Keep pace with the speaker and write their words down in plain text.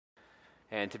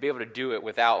And to be able to do it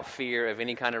without fear of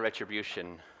any kind of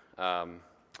retribution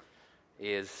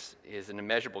is an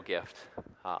immeasurable gift.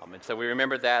 And so we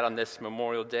remember that on this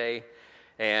Memorial Day.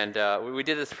 And we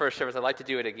did this first service. I'd like to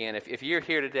do it again. If you're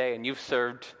here today and you've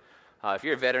served, if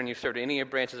you're a veteran, you've served any of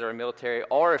the branches of our military,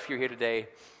 or if you're here today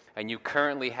and you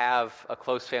currently have a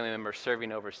close family member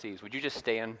serving overseas, would you just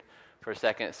stand for a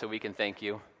second so we can thank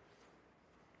you?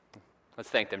 Let's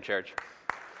thank them, church.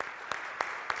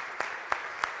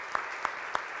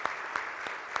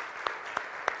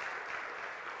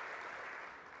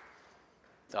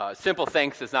 Simple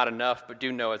thanks is not enough, but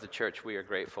do know as a church we are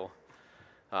grateful.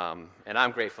 And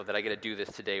I'm grateful that I get to do this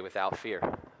today without fear.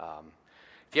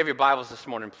 If you have your Bibles this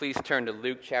morning, please turn to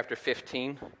Luke chapter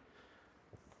 15.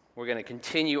 We're going to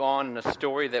continue on in a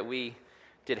story that we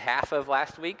did half of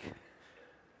last week.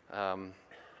 And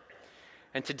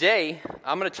today,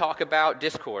 I'm going to talk about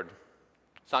discord.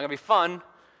 It's not going to be fun,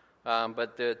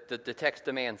 but the text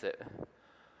demands it.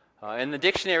 In the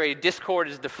dictionary, discord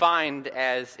is defined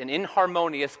as an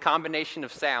inharmonious combination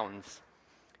of sounds,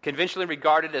 conventionally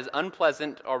regarded as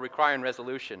unpleasant or requiring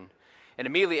resolution. And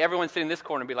immediately everyone sitting in this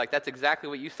corner would be like, that's exactly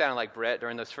what you sounded like, Brett,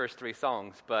 during those first three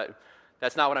songs. But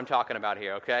that's not what I'm talking about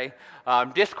here, okay?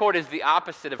 Discord is the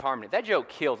opposite of harmony. That joke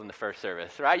killed in the first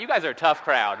service, right? You guys are a tough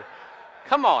crowd.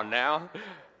 Come on now.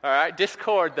 All right?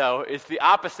 Discord, though, is the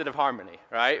opposite of harmony,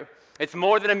 right? It's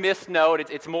more than a missed note.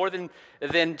 It's more than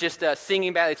just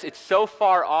singing bad. It's so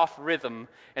far off rhythm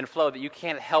and flow that you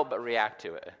can't help but react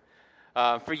to it.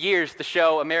 For years, the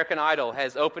show American Idol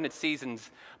has opened its seasons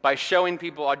by showing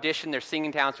people audition their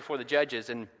singing talents before the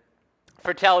judges. And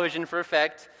for television, for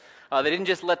effect, they didn't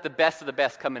just let the best of the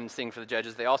best come in and sing for the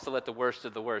judges. They also let the worst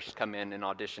of the worst come in and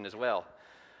audition as well.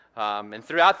 And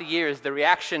throughout the years, the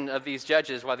reaction of these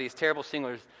judges, while these terrible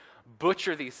singers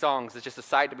butcher these songs, is just a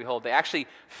sight to behold. They actually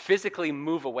physically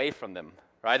move away from them,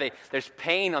 right? There's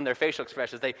pain on their facial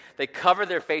expressions. They cover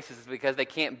their faces because they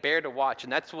can't bear to watch,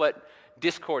 and that's what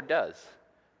discord does.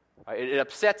 Right? It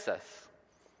upsets us.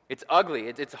 It's ugly.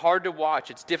 It's hard to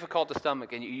watch. It's difficult to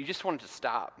stomach, and you just want it to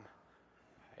stop.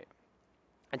 Right?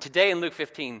 And today in Luke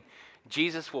 15,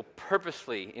 Jesus will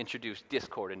purposely introduce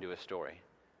discord into his story.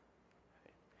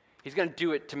 He's going to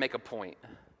do it to make a point,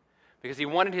 because he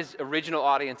wanted his original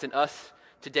audience and us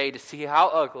today to see how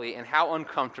ugly and how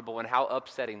uncomfortable and how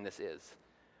upsetting this is.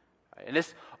 And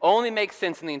this only makes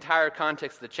sense in the entire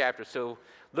context of the chapter. So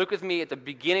look with me at the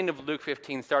beginning of Luke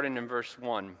 15, starting in verse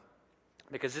 1,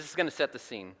 because this is going to set the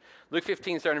scene. Luke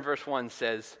 15, starting in verse 1,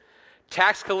 says,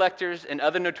 "Tax collectors and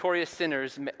other notorious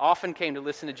sinners often came to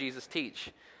listen to Jesus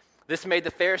teach. This made the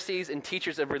Pharisees and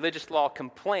teachers of religious law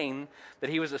complain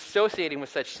that he was associating with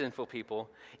such sinful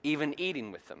people, even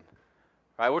eating with them."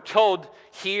 Right, we're told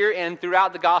here and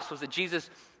throughout the Gospels that Jesus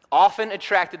often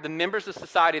attracted the members of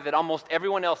society that almost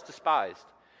everyone else despised.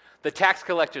 The tax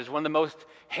collectors, one of the most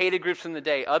hated groups in the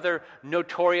day. Other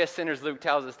notorious sinners, Luke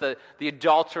tells us, the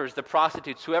adulterers, the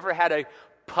prostitutes, whoever had a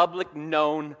public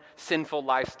known sinful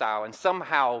lifestyle. And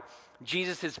somehow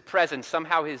Jesus' presence,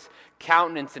 somehow his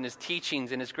countenance and his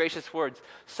teachings and his gracious words,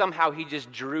 somehow he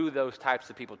just drew those types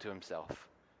of people to himself.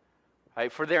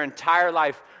 Right? For their entire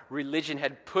life, religion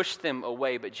had pushed them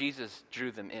away, but Jesus drew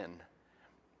them in.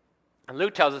 And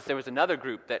Luke tells us there was another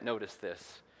group that noticed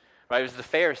this. Right? It was the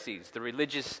Pharisees, the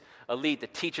religious elite, the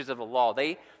teachers of the law.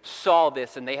 They saw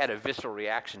this and they had a visceral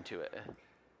reaction to it.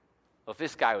 Well, if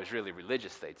this guy was really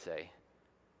religious, they'd say,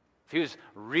 if he was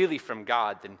really from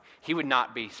God, then he would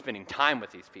not be spending time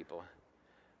with these people.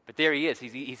 But there he is.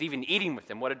 He's even eating with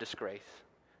them. What a disgrace.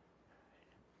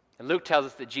 And Luke tells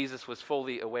us that Jesus was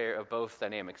fully aware of both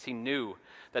dynamics. He knew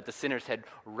that the sinners had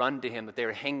run to him, that they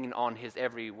were hanging on his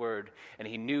every word, and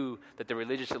he knew that the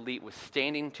religious elite was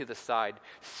standing to the side,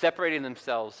 separating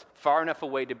themselves far enough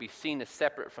away to be seen as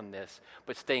separate from this,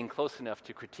 but staying close enough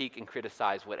to critique and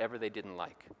criticize whatever they didn't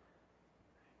like.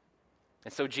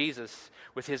 And so Jesus,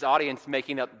 with his audience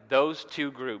making up those two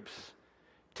groups,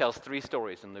 tells three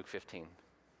stories in Luke 15.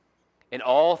 And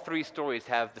all three stories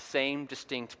have the same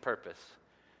distinct purpose.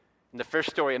 In the first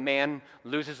story, a man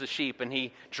loses a sheep and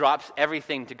he drops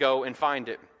everything to go and find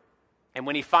it. And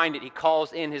when he finds it, he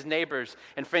calls in his neighbors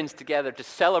and friends together to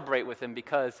celebrate with him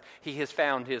because he has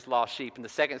found his lost sheep. In the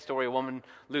second story, a woman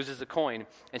loses a coin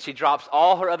and she drops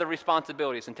all her other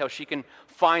responsibilities until she can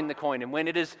find the coin. And when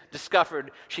it is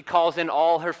discovered, she calls in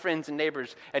all her friends and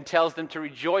neighbors and tells them to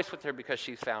rejoice with her because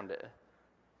she's found it.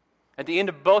 At the end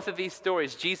of both of these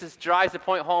stories, Jesus drives the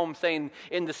point home saying,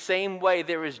 in the same way,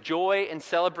 there is joy and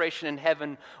celebration in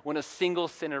heaven when a single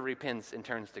sinner repents and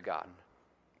turns to God.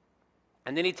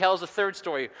 And then he tells a third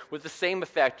story with the same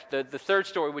effect, the third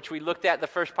story which we looked at the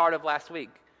first part of last week,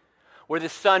 where the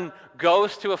son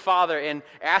goes to a father and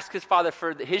asks his father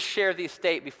for his share of the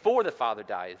estate before the father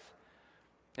dies.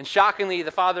 And shockingly,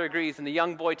 the father agrees, and the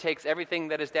young boy takes everything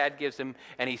that his dad gives him,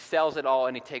 and he sells it all,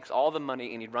 and he takes all the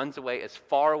money, and he runs away as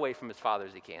far away from his father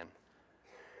as he can.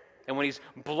 And when he's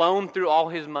blown through all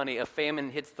his money, a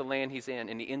famine hits the land he's in,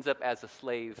 and he ends up as a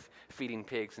slave feeding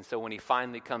pigs. And so when he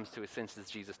finally comes to his senses,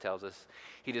 Jesus tells us,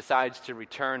 he decides to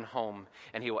return home,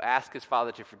 and he will ask his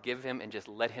father to forgive him and just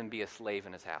let him be a slave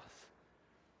in his house.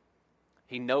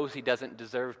 He knows he doesn't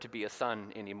deserve to be a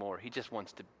son anymore. He just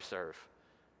wants to serve.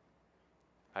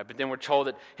 But then we're told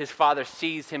that his father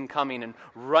sees him coming and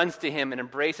runs to him and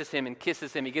embraces him and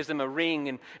kisses him. He gives him a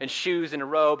ring and shoes and a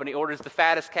robe, and he orders the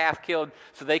fattest calf killed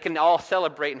so they can all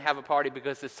celebrate and have a party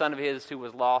because this son of his who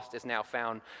was lost is now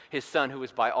found. His son who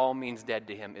was by all means dead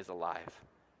to him is alive.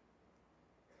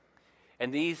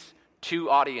 And these two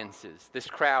audiences, this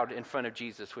crowd in front of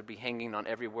Jesus, would be hanging on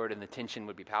every word, and the tension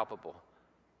would be palpable.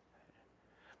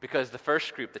 Because the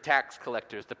first group, the tax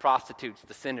collectors, the prostitutes,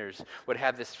 the sinners, would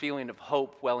have this feeling of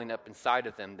hope welling up inside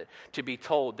of them, that to be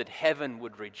told that heaven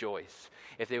would rejoice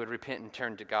if they would repent and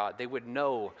turn to God. They would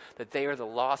know that they are the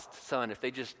lost son. If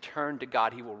they just turn to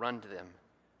God, he will run to them.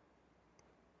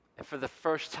 And for the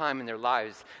first time in their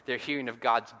lives, they're hearing of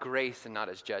God's grace and not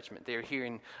his judgment. They're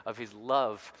hearing of his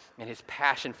love and his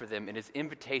passion for them and his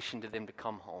invitation to them to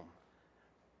come home.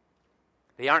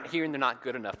 They aren't hearing they're not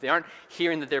good enough. They aren't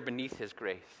hearing that they're beneath his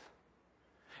grace.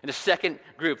 And the second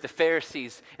group, the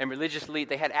Pharisees and religious elite,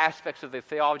 they had aspects of their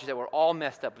theology that were all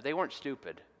messed up, but they weren't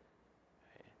stupid.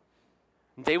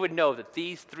 They would know that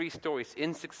these three stories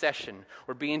in succession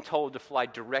were being told to fly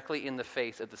directly in the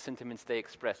face of the sentiments they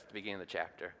expressed at the beginning of the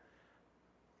chapter.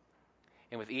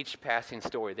 And with each passing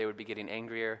story, they would be getting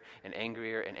angrier and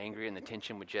angrier and angrier, and the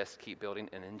tension would just keep building,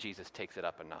 and then Jesus takes it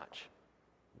up a notch.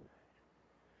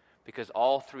 Because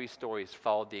all three stories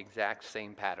followed the exact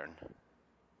same pattern.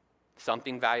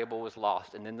 Something valuable was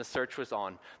lost, and then the search was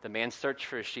on. The man searched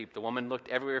for his sheep. The woman looked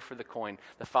everywhere for the coin.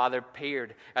 The father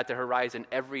peered at the horizon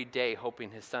every day, hoping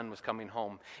his son was coming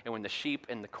home. And when the sheep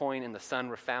and the coin and the son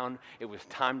were found, it was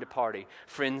time to party.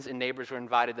 Friends and neighbors were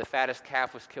invited. The fattest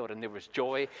calf was killed, and there was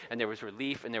joy, and there was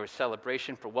relief, and there was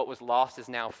celebration, for what was lost is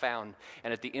now found.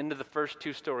 And at the end of the first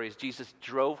two stories, Jesus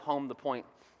drove home the point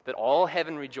that all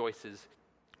heaven rejoices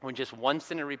when just one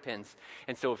sinner repents.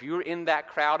 And so if you were in that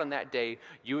crowd on that day,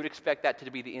 you would expect that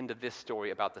to be the end of this story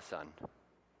about the son.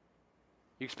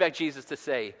 You expect Jesus to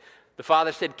say, the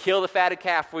father said, kill the fatted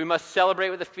calf, for we must celebrate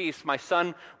with a feast. My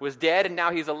son was dead, and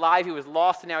now he's alive. He was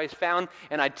lost, and now he's found.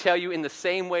 And I tell you, in the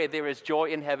same way, there is joy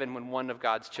in heaven when one of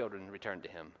God's children return to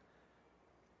him.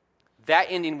 That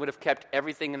ending would have kept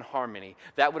everything in harmony.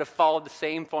 That would have followed the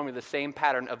same formula, the same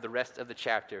pattern of the rest of the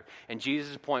chapter. And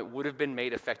Jesus' point would have been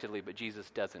made effectively, but Jesus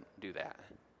doesn't do that.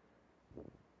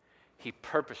 He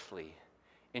purposely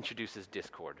introduces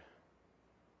discord.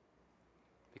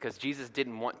 Because Jesus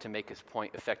didn't want to make his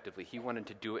point effectively. He wanted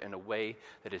to do it in a way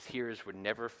that his hearers would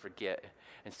never forget.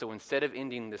 And so instead of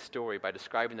ending the story by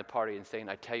describing the party and saying,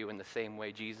 I tell you in the same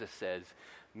way, Jesus says,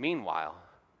 meanwhile,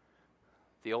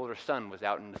 the older son was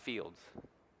out in the fields.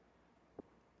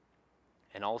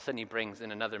 And all of a sudden he brings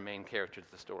in another main character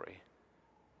to the story.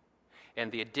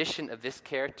 And the addition of this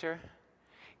character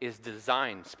is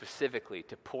designed specifically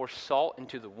to pour salt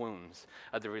into the wounds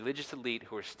of the religious elite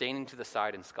who are standing to the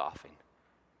side and scoffing.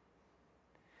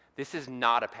 This is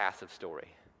not a passive story.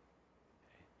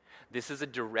 This is a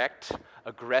direct,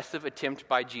 aggressive attempt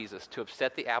by Jesus to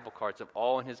upset the apple carts of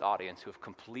all in his audience who have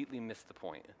completely missed the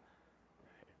point.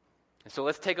 And so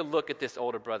let's take a look at this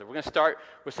older brother. We're going to start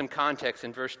with some context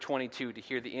in verse 22 to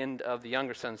hear the end of the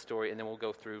younger son's story, and then we'll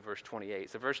go through verse 28.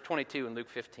 So verse 22 in Luke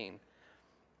 15.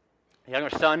 The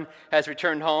younger son has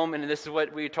returned home, and this is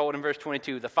what we are told in verse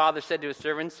 22. The father said to his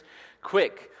servants,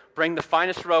 quick, bring the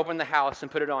finest robe in the house and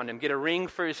put it on him. Get a ring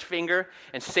for his finger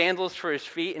and sandals for his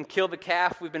feet, and kill the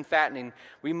calf we've been fattening.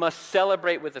 We must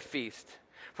celebrate with a feast.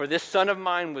 For this son of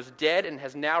mine was dead and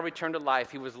has now returned to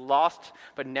life. He was lost,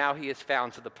 but now he is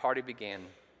found. So the party began.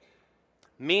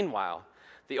 Meanwhile,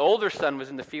 the older son was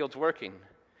in the fields working.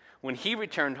 When he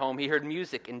returned home, he heard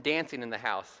music and dancing in the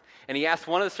house. And he asked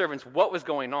one of the servants what was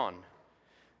going on.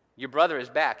 Your brother is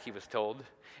back, he was told,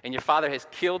 and your father has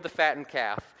killed the fattened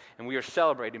calf, and we are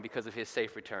celebrating because of his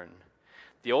safe return.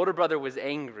 The older brother was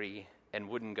angry and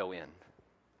wouldn't go in.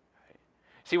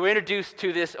 See, we're introduced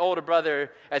to this older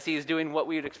brother as he is doing what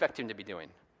we would expect him to be doing.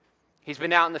 He's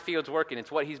been out in the fields working.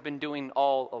 It's what he's been doing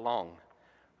all along.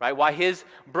 Right? While his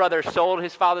brother sold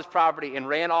his father's property and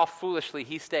ran off foolishly,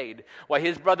 he stayed. While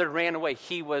his brother ran away,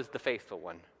 he was the faithful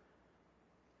one.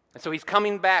 And so he's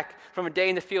coming back from a day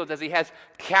in the fields as he has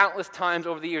countless times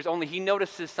over the years, only he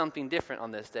notices something different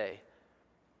on this day.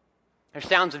 There's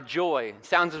sounds of joy,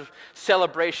 sounds of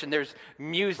celebration. There's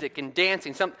music and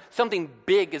dancing. Something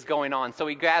big is going on. So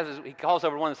he calls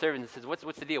over one of the servants and says,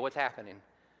 what's the deal? What's happening?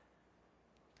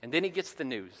 And then he gets the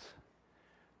news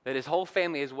that his whole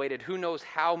family has waited who knows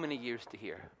how many years to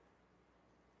hear.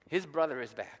 His brother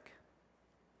is back.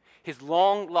 His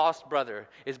long-lost brother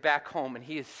is back home, and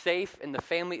he is safe, and the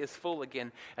family is full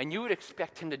again. And you would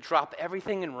expect him to drop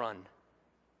everything and run.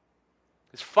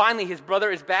 Because finally his brother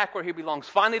is back where he belongs.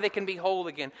 Finally they can be whole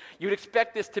again. You would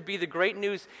expect this to be the great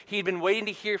news he'd been waiting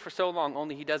to hear for so long,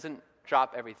 only he doesn't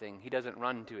drop everything. He doesn't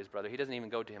run to his brother. He doesn't even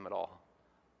go to him at all.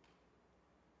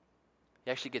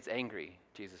 He actually gets angry,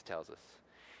 Jesus tells us.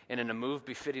 And in a move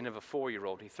befitting of a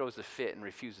 4-year-old, he throws a fit and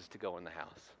refuses to go in the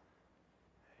house.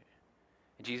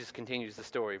 And Jesus continues the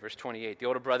story, verse 28. The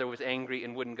older brother was angry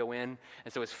and wouldn't go in,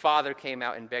 and so his father came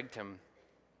out and begged him.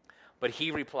 But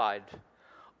he replied,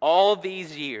 all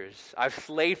these years I've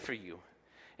slaved for you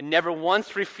and never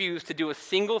once refused to do a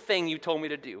single thing you told me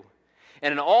to do.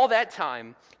 And in all that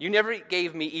time, you never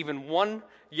gave me even one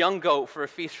young goat for a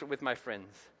feast with my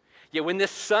friends. Yet when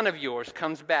this son of yours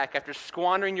comes back after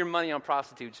squandering your money on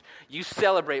prostitutes, you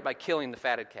celebrate by killing the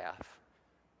fatted calf.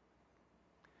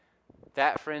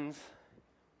 That, friends,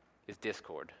 is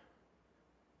discord.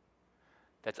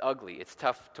 That's ugly. It's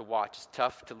tough to watch. It's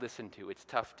tough to listen to. It's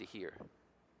tough to hear.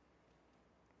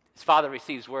 His father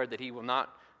receives word that he will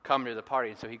not come to the party,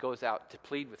 and so he goes out to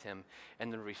plead with him.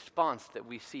 And the response that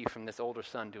we see from this older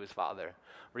son to his father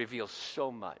reveals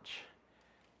so much,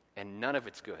 and none of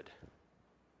it's good.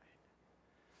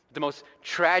 The most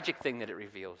tragic thing that it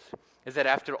reveals is that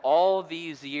after all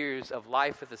these years of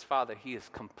life with his father, he has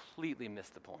completely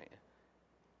missed the point.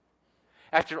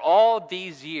 After all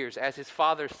these years as his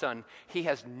father's son, he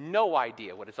has no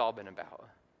idea what it's all been about.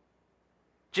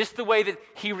 Just the way that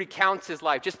he recounts his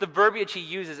life, just the verbiage he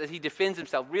uses as he defends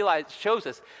himself, shows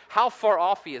us how far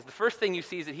off he is. The first thing you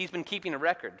see is that he's been keeping a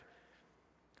record.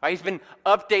 He's been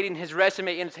updating his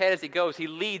resume in his head as he goes. He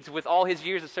leads with all his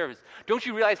years of service. Don't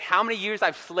you realize how many years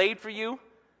I've slaved for you?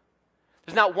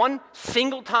 There's not one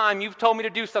single time you've told me to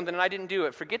do something and I didn't do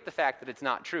it. Forget the fact that it's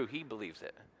not true. He believes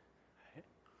it.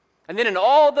 And then in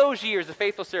all those years of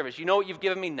faithful service, you know what you've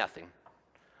given me? Nothing.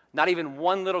 Not even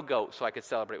one little goat so I could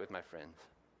celebrate with my friends.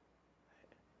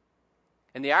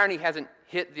 And the irony hasn't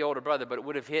hit the older brother, but it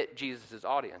would have hit Jesus'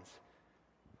 audience.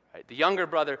 Right? The younger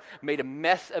brother made a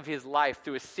mess of his life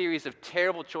through a series of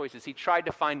terrible choices. He tried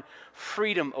to find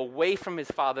freedom away from his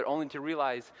father, only to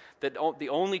realize that the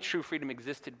only true freedom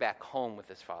existed back home with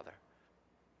his father.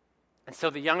 And so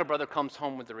the younger brother comes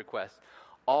home with the request,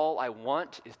 all I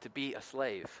want is to be a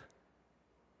slave.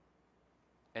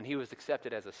 And he was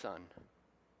accepted as a son.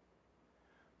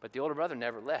 But the older brother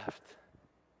never left.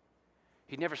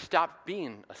 He never stopped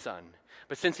being a son.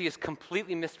 But since he has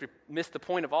completely missed the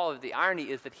point of all of it, the irony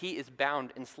is that he is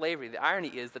bound in slavery. The irony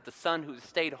is that the son who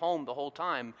stayed home the whole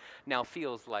time now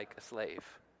feels like a slave.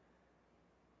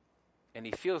 And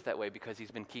he feels that way because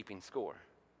he's been keeping score.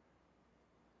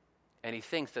 And he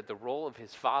thinks that the role of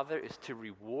his father is to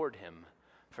reward him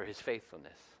for his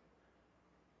faithfulness.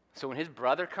 So when his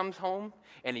brother comes home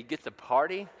and he gets a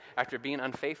party after being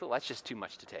unfaithful, that's just too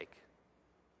much to take.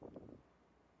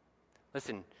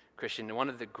 Listen, Christian, one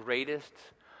of the greatest,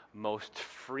 most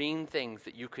freeing things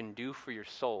that you can do for your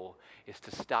soul is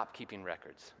to stop keeping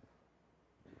records.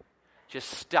 Just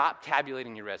stop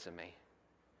tabulating your resume.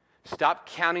 Stop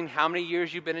counting how many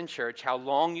years you've been in church, how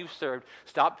long you've served.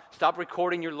 Stop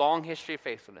recording your long history of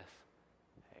faithfulness.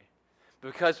 Okay?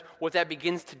 Because what that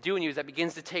begins to do in you is that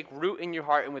begins to take root in your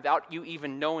heart, and without you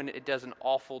even knowing it, it does an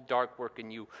awful dark work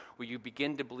in you where you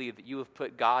begin to believe that you have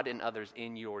put God and others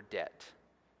in your debt.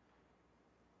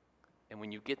 And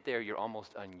when you get there, you're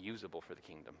almost unusable for the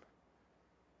kingdom.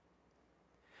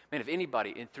 Man, if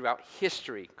anybody throughout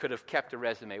history could have kept a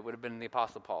resume, it would have been the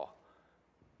Apostle Paul.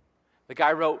 The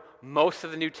guy wrote most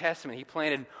of the New Testament. He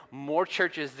planted more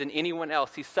churches than anyone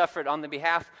else. He suffered on the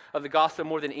behalf of the gospel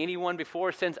more than anyone before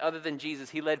or since other than Jesus.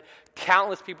 He led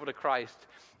countless people to Christ.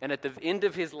 And at the end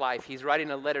of his life, he's writing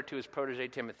a letter to his protege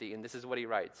Timothy, and this is what he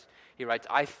writes. He writes,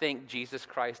 I thank Jesus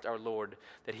Christ our Lord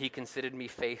that he considered me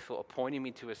faithful, appointing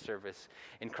me to his service.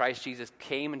 And Christ Jesus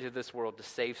came into this world to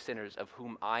save sinners, of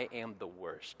whom I am the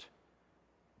worst.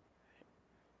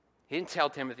 He didn't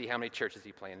tell Timothy how many churches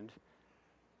he planted.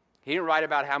 He didn't write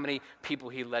about how many people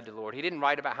he led to the Lord. He didn't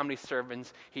write about how many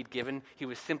sermons he'd given. He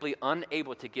was simply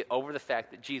unable to get over the fact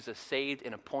that Jesus saved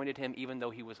and appointed him even though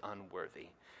he was unworthy.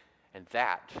 And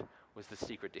that was the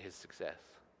secret to his success.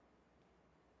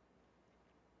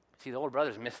 See, the older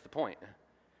brothers missed the point.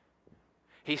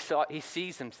 He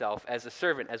sees himself as a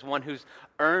servant, as one who's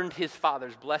earned his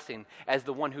father's blessing, as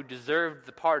the one who deserved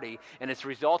the party, and it's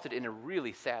resulted in a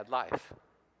really sad life.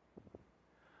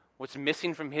 What's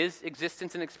missing from his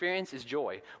existence and experience is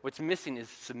joy. What's missing is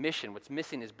submission. What's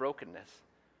missing is brokenness.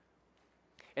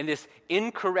 And this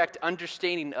incorrect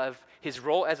understanding of his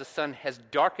role as a son has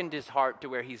darkened his heart to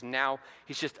where he's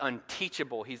just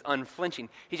unteachable. He's unflinching.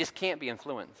 He just can't be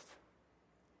influenced.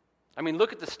 I mean,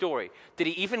 look at the story. Did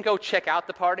he even go check out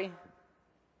the party?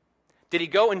 Did he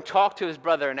go and talk to his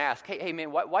brother and ask, hey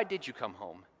man, why did you come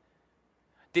home?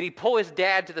 Did he pull his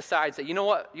dad to the side and say, you know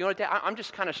what, Dad, I'm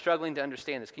just kind of struggling to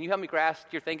understand this. Can you help me grasp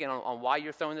your thinking on why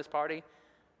you're throwing this party?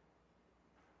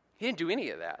 He didn't do any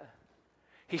of that.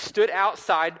 He stood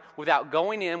outside without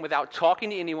going in, without talking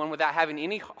to anyone, without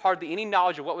having hardly any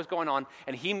knowledge of what was going on,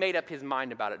 and he made up his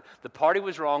mind about it. The party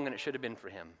was wrong, and it should have been for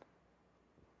him.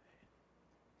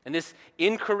 And this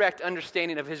incorrect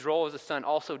understanding of his role as a son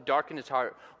also darkened his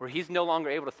heart, where he's no longer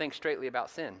able to think straightly about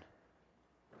sin.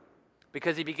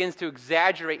 Because he begins to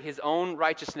exaggerate his own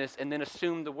righteousness and then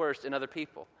assume the worst in other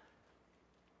people.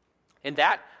 In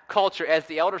that culture, as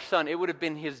the elder son, it would have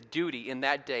been his duty in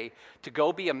that day to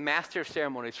go be a master of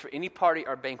ceremonies for any party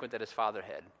or banquet that his father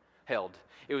had held.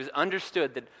 It was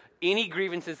understood that any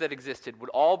grievances that existed would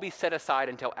all be set aside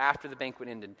until after the banquet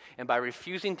ended. And by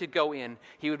refusing to go in,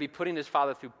 he would be putting his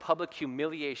father through public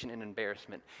humiliation and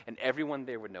embarrassment, and everyone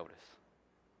there would notice.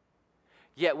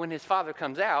 Yet when his father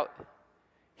comes out,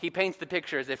 he paints the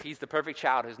picture as if he's the perfect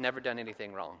child who's never done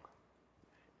anything wrong.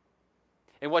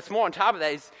 And what's more on top of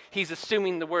that is he's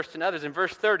assuming the worst in others. In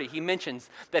verse 30, he mentions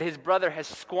that his brother has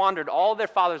squandered all their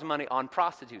father's money on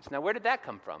prostitutes. Now, where did that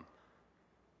come from?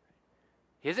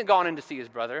 He hasn't gone in to see his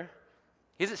brother.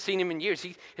 He hasn't seen him in years.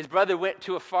 His brother went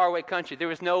to a faraway country. There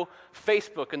was no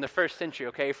Facebook in the first century,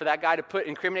 okay, for that guy to put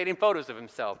incriminating photos of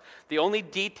himself. The only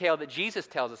detail that Jesus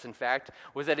tells us, in fact,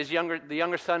 was that the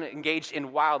younger son engaged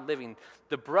in wild living.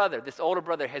 The brother, this older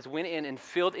brother, has went in and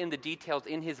filled in the details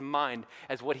in his mind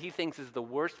as what he thinks is the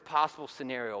worst possible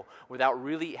scenario without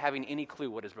really having any clue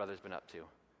what his brother's been up to.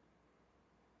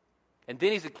 And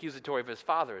then he's accusatory of his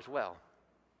father as well.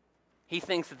 He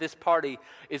thinks that this party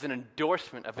is an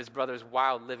endorsement of his brother's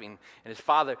wild living, and his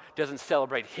father doesn't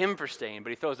celebrate him for staying,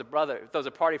 but he throws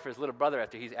a party for his little brother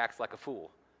after he acts like a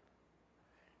fool.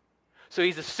 So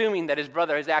he's assuming that his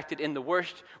brother has acted in the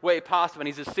worst way possible, and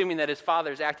he's assuming that his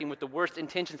father is acting with the worst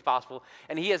intentions possible,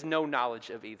 and he has no knowledge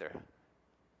of either.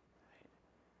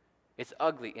 It's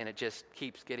ugly, and it just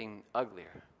keeps getting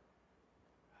uglier.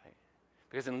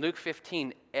 Because in Luke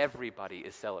 15, everybody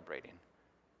is celebrating.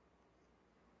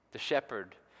 The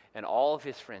shepherd and all of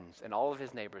his friends and all of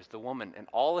his neighbors, the woman and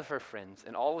all of her friends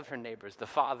and all of her neighbors, the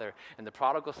father and the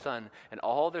prodigal son and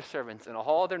all their servants and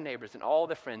all their neighbors and all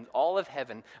their friends, all of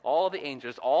heaven, all the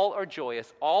angels, all are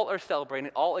joyous, all are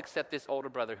celebrating, all except this older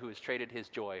brother who has traded his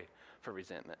joy for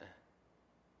resentment.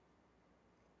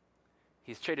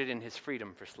 He's traded in his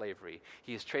freedom for slavery.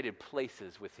 He has traded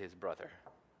places with his brother.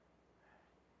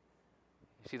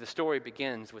 You see, the story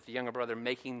begins with the younger brother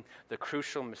making the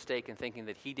crucial mistake and thinking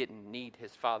that he didn't need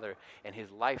his father, and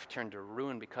his life turned to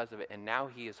ruin because of it. And now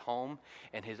he is home,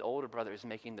 and his older brother is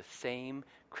making the same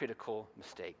critical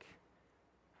mistake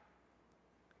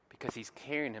because he's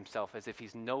carrying himself as if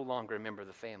he's no longer a member of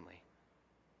the family.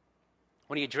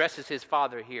 When he addresses his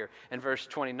father here in verse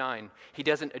 29, he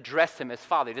doesn't address him as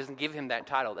father. He doesn't give him that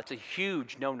title. That's a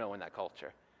huge no-no in that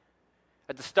culture.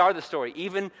 At the start of the story,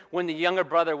 even when the younger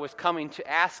brother was coming to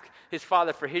ask his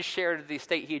father for his share of the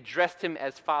estate, he addressed him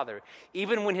as father.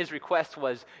 Even when his request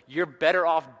was, "You're better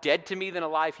off dead to me than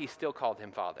alive," he still called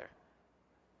him father.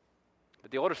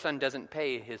 But the older son doesn't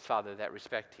pay his father that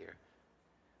respect here.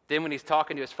 Then when he's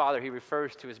talking to his father, he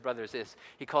refers to his brother as this.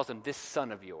 He calls him this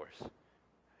son of yours.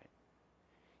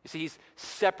 You see, he's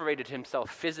separated himself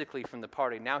physically from the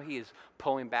party. Now he is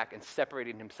pulling back and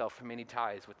separating himself from any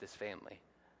ties with this family.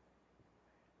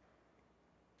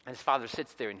 And his father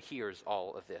sits there and hears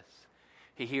all of this.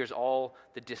 He hears all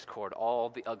the discord, all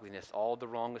the ugliness, all the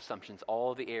wrong assumptions,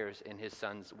 all the errors in his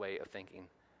son's way of thinking.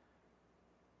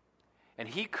 And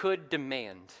he could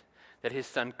demand that his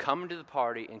son come to the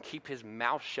party and keep his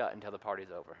mouth shut until the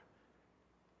party's over.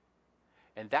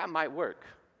 And that might work.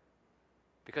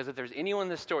 Because if there's anyone in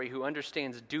this story who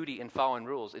understands duty and following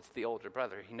rules, it's the older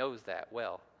brother. He knows that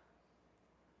well.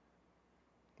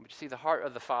 But you see, the heart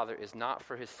of the father is not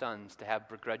for his sons to have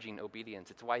begrudging obedience.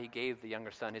 It's why he gave the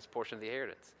younger son his portion of the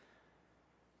inheritance.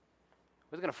 He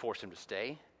wasn't going to force him to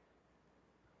stay.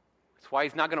 It's why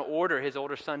he's not going to order his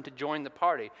older son to join the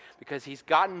party, because he's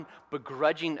gotten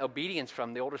begrudging obedience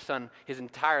from the older son his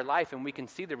entire life, and we can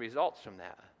see the results from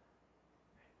that.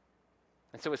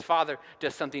 And so his father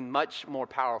does something much more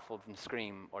powerful than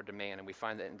scream or demand, and we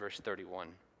find that in verse 31.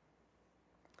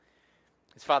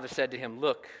 His father said to him,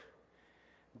 "Look,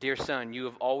 dear son, you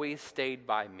have always stayed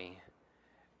by me,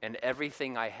 and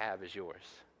everything I have is yours.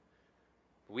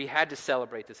 We had to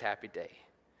celebrate this happy day,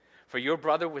 for your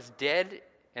brother was dead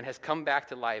and has come back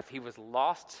to life. He was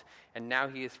lost, and now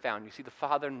he is found." You see, the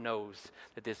father knows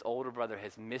that this older brother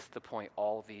has missed the point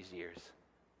all these years.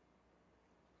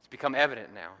 It's become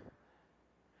evident now.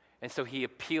 And so he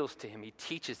appeals to him, he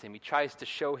teaches him, he tries to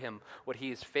show him what he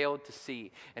has failed to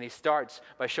see. And he starts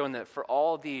by showing that for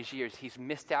all these years, he's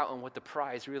missed out on what the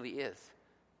prize really is.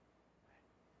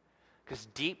 Because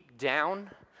deep down,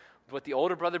 what the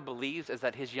older brother believes is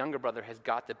that his younger brother has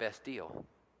got the best deal.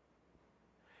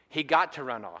 He got to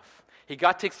run off. He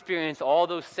got to experience all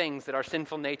those things that our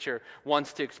sinful nature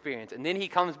wants to experience. And then he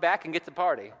comes back and gets a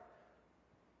party.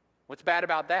 What's bad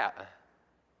about that?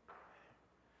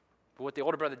 But what the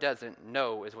older brother doesn't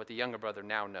know is what the younger brother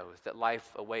now knows, that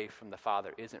life away from the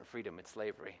father isn't freedom, it's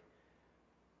slavery.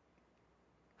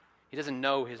 He doesn't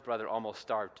know his brother almost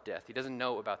starved to death. He doesn't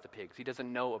know about the pigs. He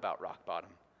doesn't know about rock bottom.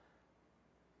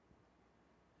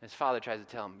 His father tries to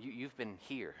tell him, you've been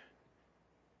here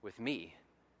with me.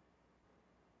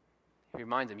 He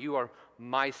reminds him, you are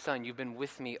my son. You've been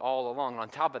with me all along. And on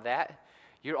top of that,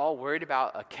 you're all worried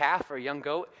about a calf or a young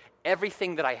goat.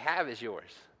 Everything that I have is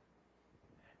yours.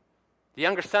 The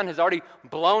younger son has already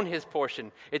blown his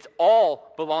portion. It's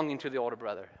all belonging to the older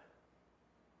brother.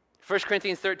 1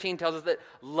 Corinthians 13 tells us that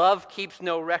love keeps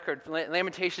no record.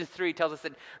 Lamentations 3 tells us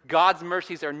that God's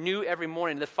mercies are new every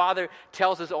morning. The father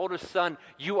tells his older son,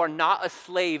 you are not a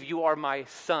slave, you are my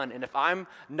son. And if I'm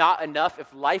not enough,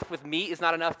 if life with me is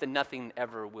not enough, then nothing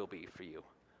ever will be for you.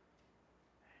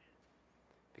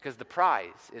 Because the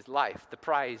prize is life. The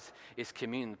prize is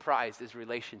communion. The prize is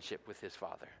relationship with his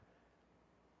father.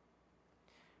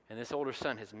 And this older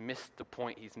son has missed the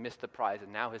point, he's missed the prize,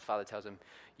 and now his father tells him,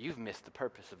 you've missed the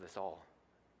purpose of this all.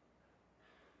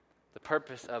 The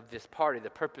purpose of this party, the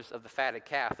purpose of the fatted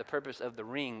calf, the purpose of the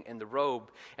ring and the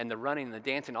robe and the running and the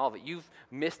dancing, all of it. You've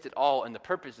missed it all, and the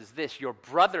purpose is this: your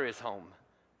brother is home.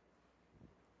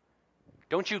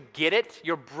 Don't you get it?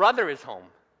 Your brother is home.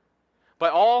 By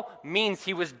all means,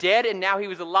 he was dead and now he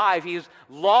was alive. He was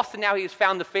lost and now he is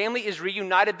found. The family is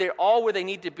reunited. They're all where they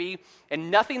need to be.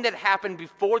 And nothing that happened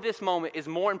before this moment is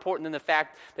more important than the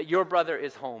fact that your brother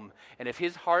is home. And if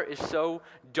his heart is so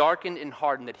darkened and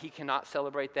hardened that he cannot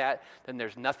celebrate that, then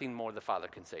there's nothing more the father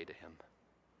can say to him.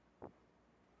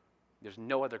 There's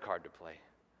no other card to play.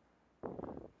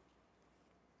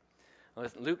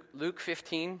 Listen, Luke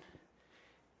 15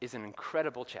 is an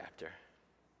incredible chapter.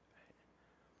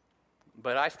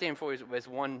 But I stand for as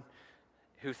one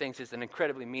who thinks it's an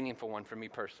incredibly meaningful one for me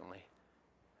personally.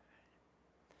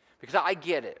 Because I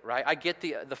get it, right? I get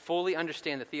the fully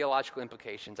understand the theological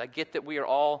implications. I get that we are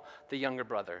all the younger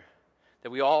brother.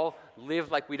 That we all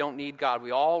live like we don't need God.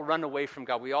 We all run away from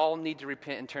God. We all need to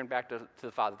repent and turn back to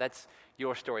the Father. That's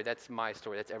your story. That's my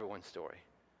story. That's everyone's story.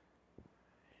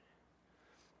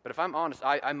 But if I'm honest,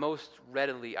 I most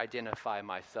readily identify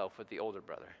myself with the older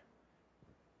brother.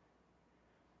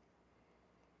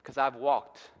 Because I've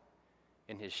walked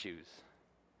in his shoes.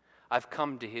 I've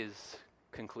come to his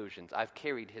conclusions. I've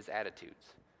carried his attitudes.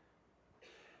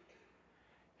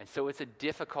 And so it's a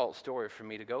difficult story for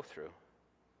me to go through.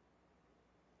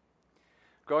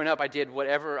 Growing up, I did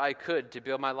whatever I could to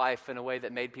build my life in a way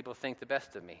that made people think the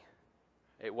best of me.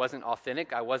 It wasn't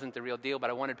authentic. I wasn't the real deal,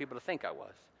 but I wanted people to think I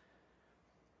was.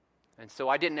 And so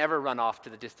I didn't ever run off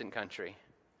to the distant country.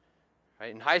 Right?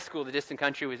 In high school, the distant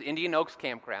country was Indian Oaks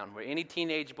Campground, where any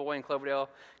teenage boy in Cloverdale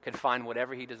could find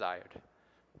whatever he desired.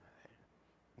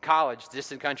 In college, the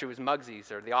distant country was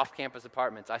Mugsy's or the off-campus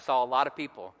apartments. I saw a lot of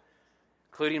people,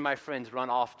 including my friends,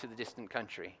 run off to the distant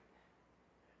country.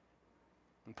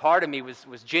 And part of me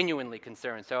was genuinely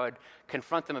concerned, so I'd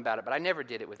confront them about it, but I never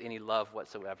did it with any love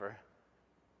whatsoever.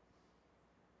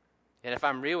 And if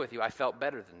I'm real with you, I felt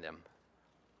better than them.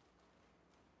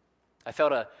 I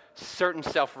felt a certain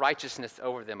self-righteousness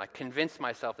over them. I convinced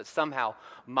myself that somehow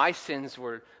my sins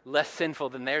were less sinful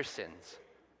than their sins.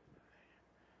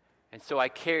 And so I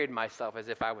carried myself as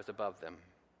if I was above them.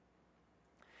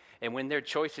 And when their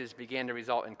choices began to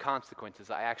result in consequences,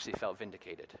 I actually felt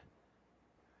vindicated.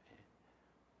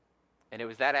 And it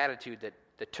was that attitude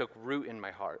that took root in my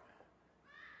heart.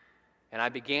 And I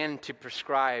began to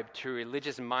prescribe to a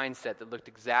religious mindset that looked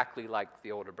exactly like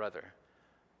the older brother.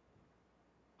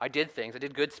 I did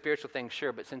good spiritual things,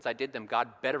 sure, but since I did them, God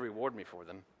better reward me for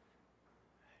them.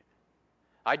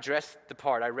 I dressed the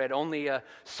part. I read only a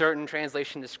certain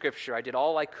translation of Scripture. I did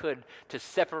all I could to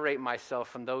separate myself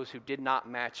from those who did not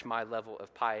match my level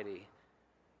of piety.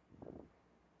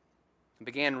 I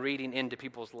began reading into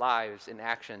people's lives and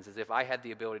actions as if I had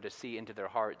the ability to see into their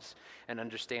hearts and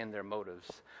understand their motives.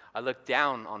 I looked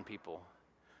down on people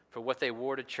for what they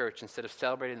wore to church instead of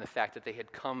celebrating the fact that they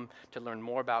had come to learn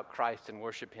more about Christ and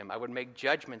worship Him. I would make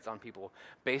judgments on people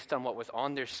based on what was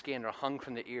on their skin or hung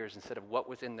from the ears instead of what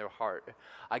was in their heart.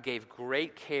 I gave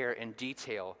great care and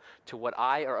detail to what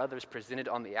I or others presented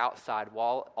on the outside,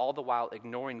 while all the while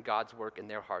ignoring God's work in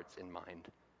their hearts and mind.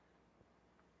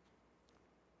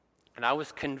 And I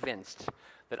was convinced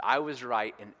that I was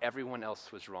right and everyone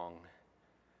else was wrong.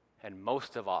 And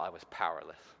most of all, I was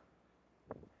powerless.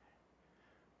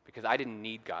 Because I didn't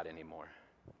need God anymore.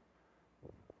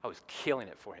 I was killing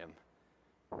it for Him.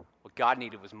 What God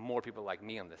needed was more people like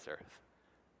me on this earth.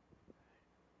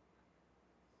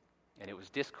 And it was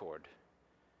discord.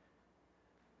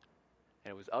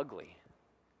 And it was ugly.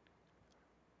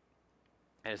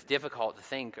 And it's difficult to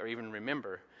think or even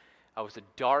remember. I was a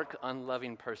dark,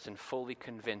 unloving person, fully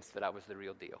convinced that I was the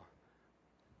real deal.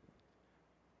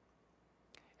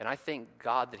 And I thank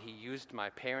God that He used my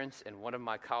parents and one of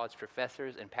my college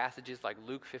professors and passages like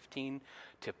Luke 15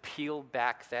 to peel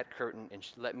back that curtain and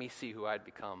let me see who I'd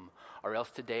become. Or else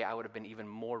today I would have been even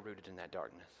more rooted in that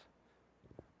darkness.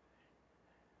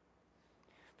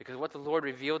 Because what the Lord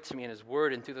revealed to me in His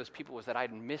Word and through those people was that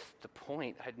I'd missed the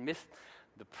point. I'd missed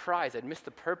the prize. I'd missed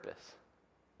the purpose.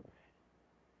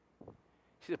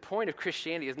 See, the point of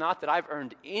Christianity is not that I've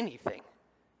earned anything.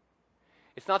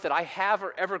 It's not that I have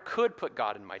or ever could put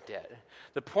God in my debt.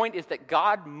 The point is that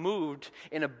God moved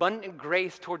in abundant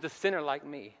grace towards a sinner like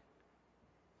me.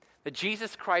 That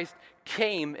Jesus Christ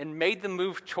came and made the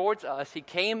move towards us. He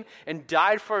came and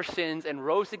died for our sins and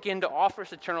rose again to offer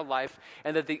us eternal life.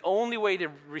 And that the only way to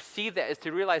receive that is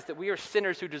to realize that we are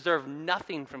sinners who deserve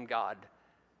nothing from God.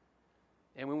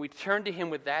 And when we turn to Him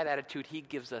with that attitude, He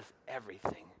gives us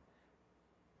everything.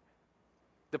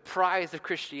 The prize of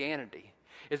Christianity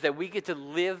is that we get to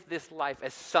live this life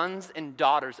as sons and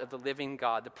daughters of the living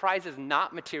God. The prize is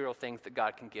not material things that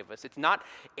God can give us. It's not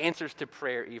answers to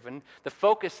prayer even. The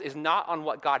focus is not on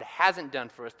what God hasn't done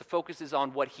for us. The focus is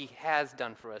on what He has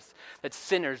done for us. That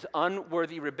sinners,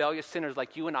 unworthy, rebellious sinners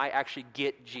like you and I actually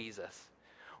get Jesus.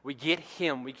 We get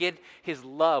Him. We get His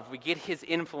love. We get His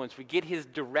influence. We get His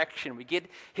direction. We get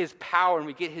His power, and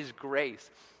we get His grace.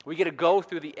 We get to go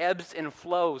through the ebbs and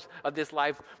flows of this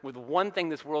life with one thing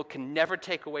this world can never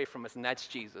take away from us, and that's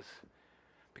Jesus.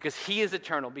 Because He is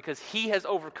eternal, because He has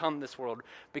overcome this world,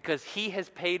 because He has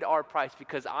paid our price,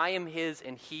 because I am His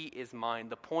and He is mine.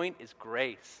 The point is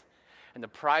grace, and the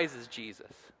prize is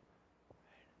Jesus.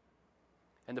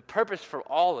 And the purpose for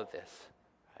all of this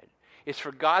is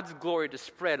for God's glory to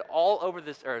spread all over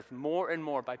this earth more and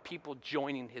more by people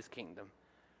joining His kingdom.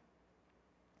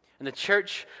 And the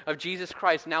church of Jesus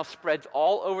Christ now spreads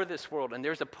all over this world. And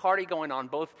there's a party going on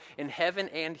both in heaven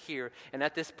and here. And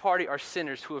at this party are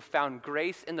sinners who have found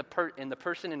grace in the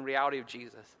person and reality of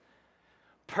Jesus.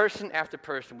 Person after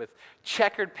person with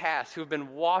checkered pasts who have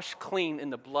been washed clean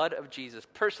in the blood of Jesus.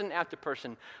 Person after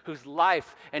person whose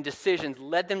life and decisions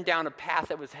led them down a path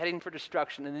that was heading for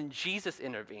destruction. And then Jesus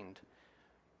intervened.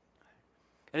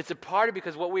 And it's a party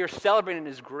because what we are celebrating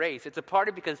is grace. It's a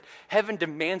party because heaven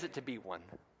demands it to be one.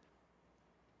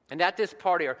 And at this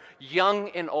party are young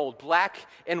and old, black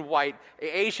and white,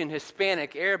 Asian,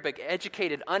 Hispanic, Arabic,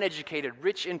 educated, uneducated,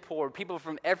 rich and poor, people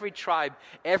from every tribe,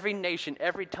 every nation,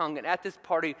 every tongue. And at this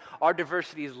party, our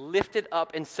diversity is lifted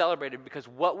up and celebrated because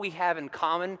what we have in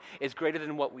common is greater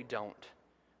than what we don't.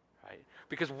 Right?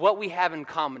 Because what we have in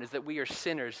common is that we are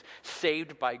sinners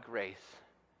saved by grace.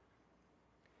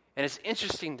 And it's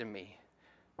interesting to me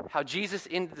how Jesus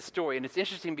ended the story. And it's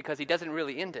interesting because He doesn't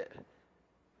really end it.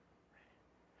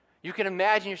 You can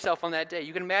imagine yourself on that day.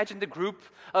 You can imagine the group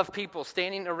of people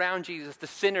standing around Jesus, the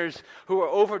sinners who are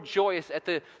overjoyous at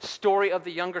the story of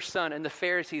the younger son, and the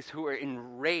Pharisees who are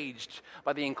enraged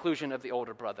by the inclusion of the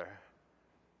older brother.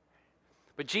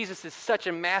 But Jesus is such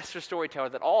a master storyteller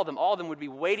that all of them would be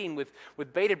waiting with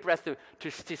bated breath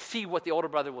to see what the older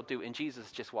brother will do, and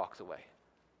Jesus just walks away.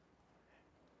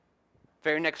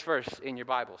 Very next verse in your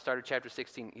Bible, start at chapter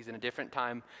 16. He's in a different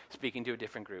time speaking to a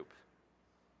different group.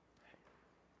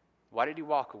 Why did He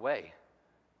walk away?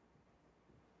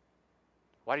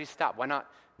 Why did He stop? Why not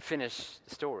finish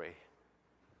the story?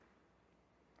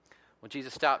 Well,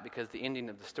 Jesus stopped because the ending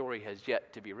of the story has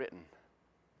yet to be written.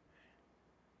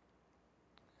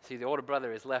 See, the older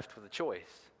brother is left with a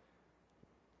choice.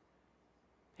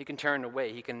 He can turn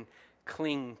away. He can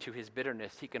cling to his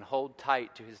bitterness. He can hold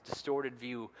tight to his distorted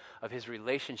view of his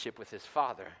relationship with his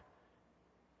Father.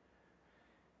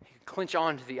 He can clinch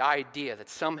on to the idea that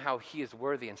somehow he is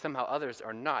worthy and somehow others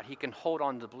are not. He can hold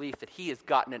on to the belief that he has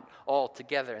gotten it all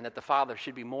together and that the Father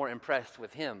should be more impressed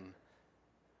with him.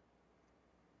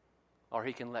 Or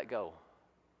he can let go.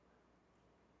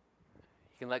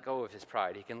 He can let go of his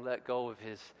pride. He can let go of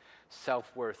his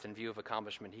self-worth and view of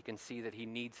accomplishment. He can see that he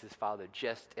needs his Father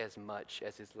just as much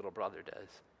as his little brother does.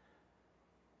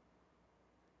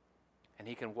 And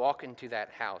he can walk into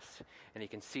that house and he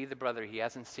can see the brother he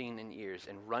hasn't seen in years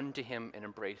and run to him and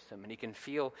embrace him. And he can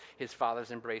feel his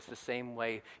Father's embrace the same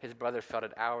way his brother felt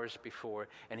it hours before.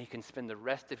 And he can spend the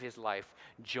rest of his life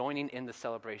joining in the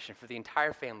celebration, for the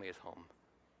entire family is home.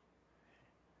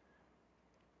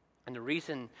 And the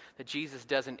reason that Jesus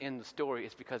doesn't end the story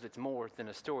is because it's more than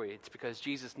a story. It's because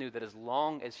Jesus knew that as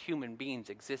long as human beings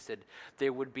existed,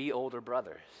 there would be older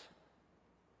brothers.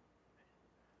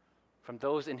 From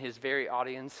those in his very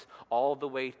audience all the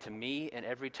way to me and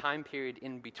every time period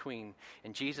in between.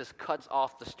 And Jesus cuts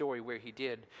off the story where he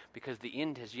did because the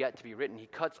end has yet to be written. He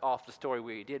cuts off the story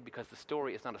where he did because the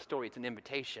story is not a story, it's an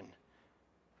invitation.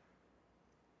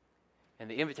 And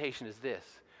the invitation is this: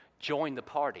 join the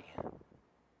party.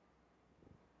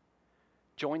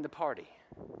 Join the party.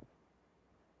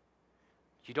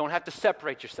 You don't have to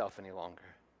separate yourself any longer.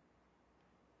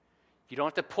 You don't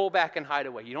have to pull back and hide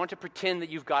away. You don't have to pretend that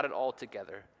you've got it all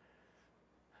together.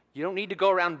 You don't need to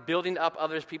go around building up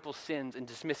other people's sins and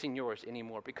dismissing yours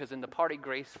anymore, because in the party,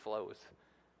 grace flows.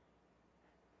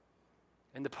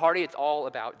 In the party, it's all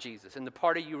about Jesus. In the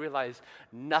party, you realize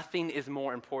nothing is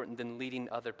more important than leading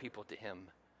other people to him.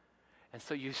 And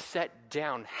so you set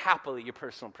down happily your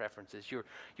personal preferences. You're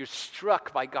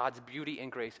struck by God's beauty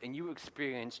and grace, and you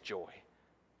experience joy.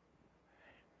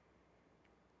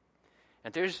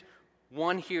 And there's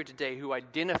one here today who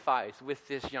identifies with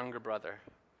this younger brother.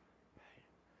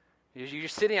 You're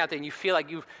sitting out there and you feel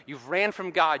like you've ran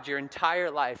from God your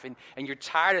entire life, and you're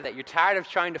tired of that. You're tired of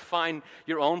trying to find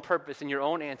your own purpose and your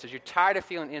own answers. You're tired of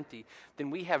feeling empty.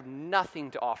 Then we have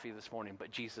nothing to offer you this morning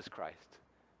but Jesus Christ.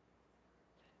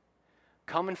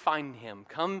 Come and find him.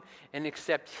 Come and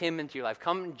accept him into your life.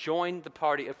 Come and join the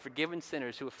party of forgiven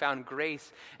sinners who have found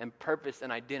grace and purpose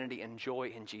and identity and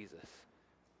joy in Jesus.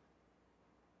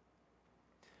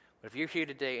 But if you're here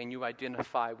today and you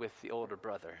identify with the older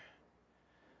brother,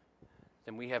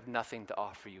 then we have nothing to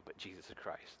offer you but Jesus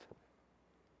Christ.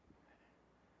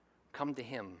 Come to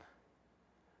him.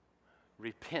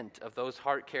 Repent of those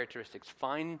heart characteristics.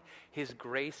 Find his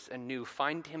grace anew.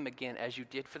 Find him again as you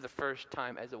did for the first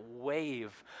time, as a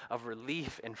wave of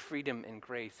relief and freedom and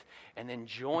grace. And then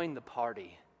join the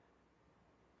party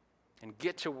and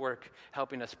get to work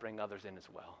helping us bring others in as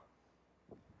well.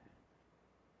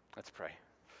 Let's pray.